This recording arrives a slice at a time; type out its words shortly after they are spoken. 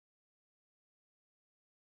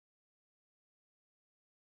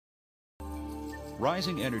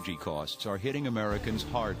Rising energy costs are hitting Americans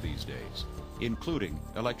hard these days, including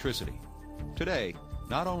electricity. Today,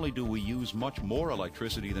 not only do we use much more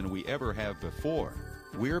electricity than we ever have before,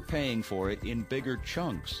 we're paying for it in bigger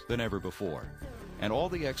chunks than ever before. And all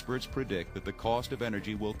the experts predict that the cost of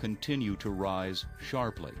energy will continue to rise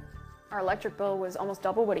sharply. Our electric bill was almost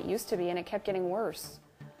double what it used to be, and it kept getting worse.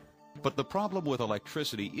 But the problem with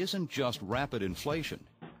electricity isn't just rapid inflation.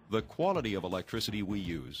 The quality of electricity we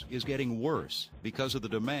use is getting worse because of the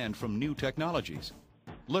demand from new technologies.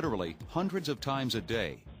 Literally, hundreds of times a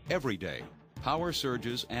day, every day, power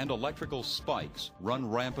surges and electrical spikes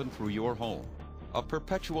run rampant through your home. A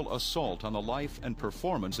perpetual assault on the life and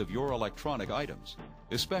performance of your electronic items,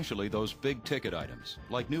 especially those big-ticket items,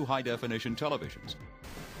 like new high-definition televisions.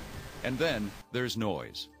 And then there's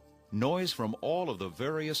noise. Noise from all of the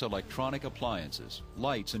various electronic appliances,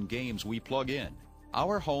 lights, and games we plug in.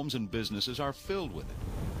 Our homes and businesses are filled with it.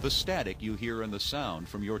 The static you hear in the sound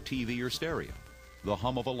from your TV or stereo, the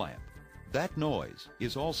hum of a lamp. That noise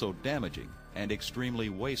is also damaging and extremely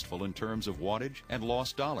wasteful in terms of wattage and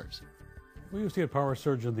lost dollars. We used to get power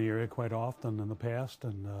surge in the area quite often in the past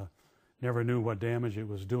and never knew what damage it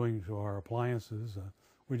was doing to our appliances.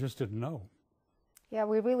 We just didn't know. Yeah,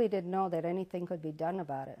 we really didn't know that anything could be done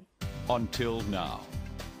about it. Until now.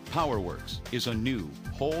 PowerwoRx is a new,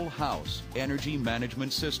 whole-house energy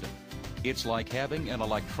management system. It's like having an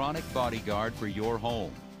electronic bodyguard for your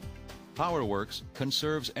home. PowerwoRx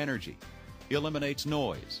conserves energy, eliminates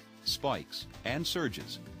noise, spikes, and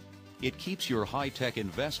surges. It keeps your high-tech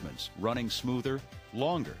investments running smoother,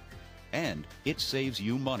 longer, and it saves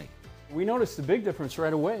you money. We noticed the big difference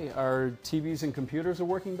right away. Our TVs and computers are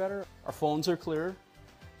working better, our phones are clearer,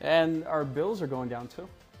 and our bills are going down too.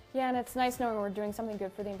 Yeah, and it's nice knowing we're doing something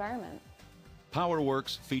good for the environment.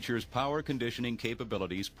 PowerwoRx features power conditioning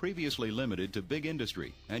capabilities previously limited to big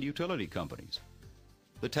industry and utility companies.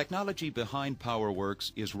 The technology behind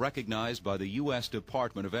PowerwoRx is recognized by the U.S.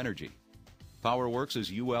 Department of Energy. PowerwoRx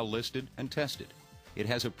is UL listed and tested. It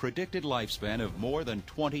has a predicted lifespan of more than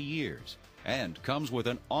 20 years and comes with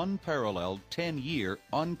an unparalleled 10-year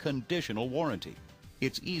unconditional warranty.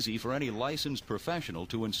 It's easy for any licensed professional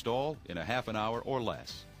to install in a half an hour or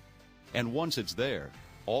less. And once it's there,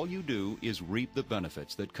 all you do is reap the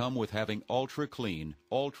benefits that come with having ultra-clean,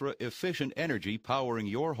 ultra-efficient energy powering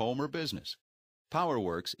your home or business.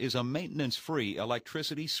 PowerwoRx is a maintenance-free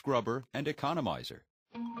electricity scrubber and economizer.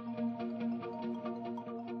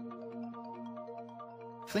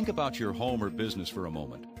 Think about your home or business for a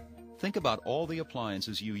moment. Think about all the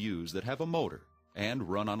appliances you use that have a motor and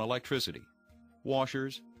run on electricity.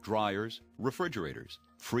 Washers, dryers, refrigerators,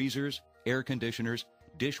 freezers, air conditioners,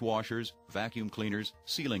 dishwashers, vacuum cleaners,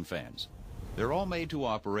 ceiling fans. They're all made to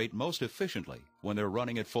operate most efficiently when they're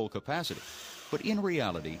running at full capacity. But in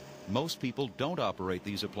reality, most people don't operate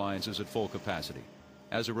these appliances at full capacity.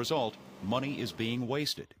 As a result, money is being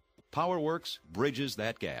wasted. PowerwoRx bridges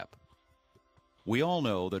that gap. We all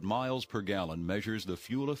know that miles per gallon measures the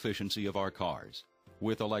fuel efficiency of our cars.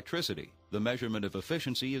 With electricity, the measurement of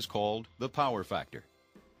efficiency is called the power factor.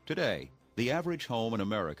 Today, the average home in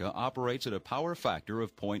America operates at a power factor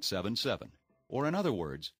of 0.77. Or in other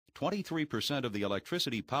words, 23% of the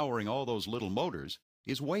electricity powering all those little motors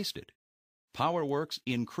is wasted. PowerwoRx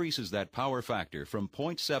increases that power factor from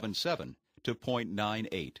 0.77 to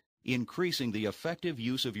 0.98, increasing the effective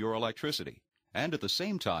use of your electricity, and at the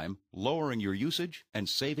same time lowering your usage and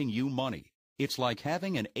saving you money. It's like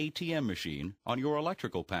having an ATM machine on your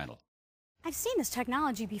electrical panel. I've seen this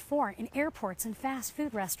technology before in airports and fast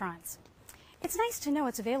food restaurants. It's nice to know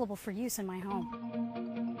it's available for use in my home.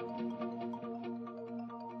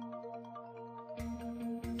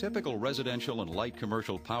 Typical residential and light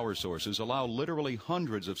commercial power sources allow literally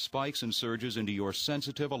hundreds of spikes and surges into your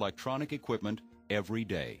sensitive electronic equipment every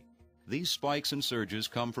day. These spikes and surges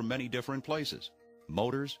come from many different places: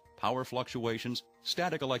 motors, power fluctuations,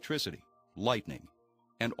 static electricity, lightning,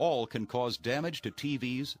 and all can cause damage to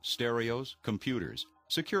TVs, stereos, computers,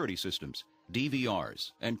 security systems,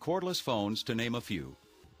 DVRs, and cordless phones, to name a few.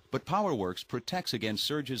 But PowerwoRx protects against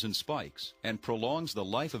surges and spikes and prolongs the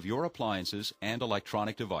life of your appliances and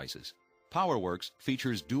electronic devices. PowerwoRx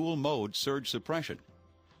features dual-mode surge suppression.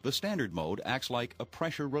 The standard mode acts like a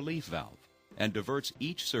pressure relief valve and diverts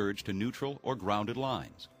each surge to neutral or grounded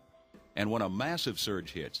lines. And when a massive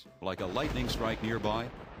surge hits, like a lightning strike nearby,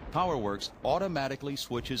 PowerwoRx automatically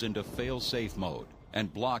switches into fail-safe mode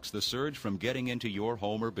and blocks the surge from getting into your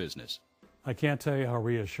home or business. I can't tell you how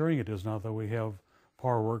reassuring it is now that we have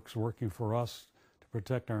PowerwoRx working for us to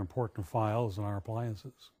protect our important files and our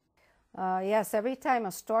appliances. Yes, every time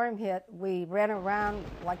a storm hit, we ran around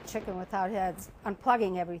like chicken without heads,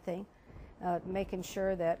 unplugging everything. making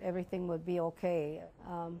sure that everything would be okay.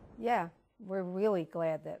 Yeah, we're really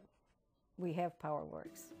glad that we have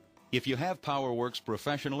PowerwoRx. If you have PowerWorks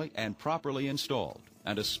professionally and properly installed,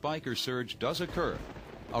 and a spike or surge does occur,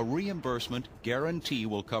 a reimbursement guarantee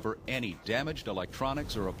will cover any damaged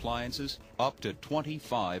electronics or appliances up to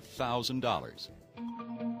 $25,000.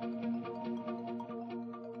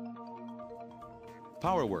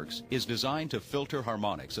 PowerWorks is designed to filter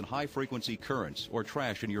harmonics and high-frequency currents or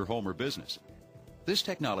trash in your home or business. This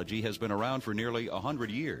technology has been around for nearly 100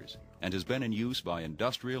 years and has been in use by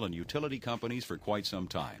industrial and utility companies for quite some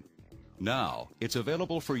time. Now, it's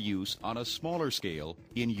available for use on a smaller scale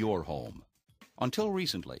in your home. Until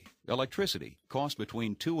recently, electricity cost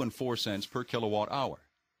between 2 and 4 cents per kilowatt hour.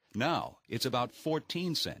 Now, it's about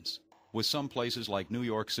 14 cents, with some places like New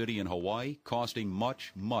York City and Hawaii costing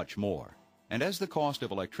much, much more. And as the cost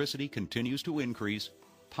of electricity continues to increase,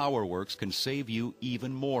 PowerWorks can save you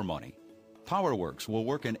even more money. PowerWorks will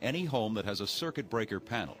work in any home that has a circuit breaker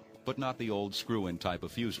panel, but not the old screw-in type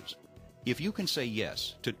of fuses. If you can say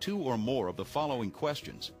yes to 2 or more of the following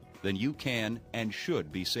questions, then you can and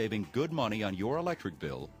should be saving good money on your electric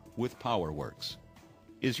bill with PowerWorks.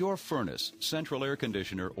 Is your furnace, central air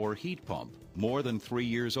conditioner, or heat pump more than 3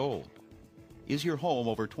 years old? Is your home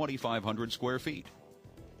over 2,500 square feet?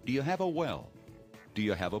 Do you have a well? Do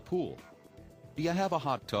you have a pool? Do you have a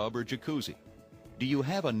hot tub or jacuzzi? Do you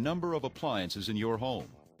have a number of appliances in your home?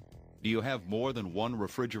 Do you have more than one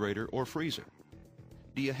refrigerator or freezer?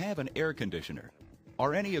 Do you have an air conditioner?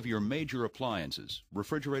 Are any of your major appliances,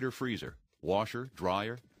 refrigerator, freezer, washer,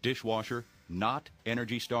 dryer, dishwasher, not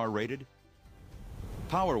Energy Star rated?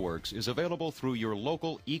 PowerWorks is available through your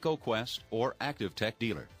local EcoQuest or ActiveTech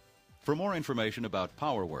dealer. For more information about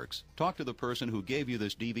PowerWorks, talk to the person who gave you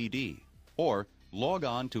this DVD or log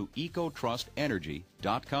on to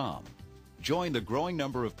ecotrustenergy.com. Join the growing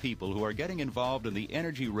number of people who are getting involved in the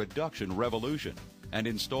energy reduction revolution and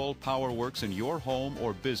install PowerWorks in your home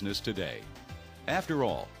or business today. After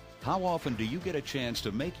all, how often do you get a chance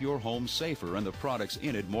to make your home safer and the products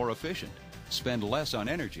in it more efficient, spend less on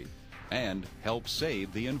energy, and help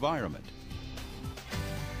save the environment?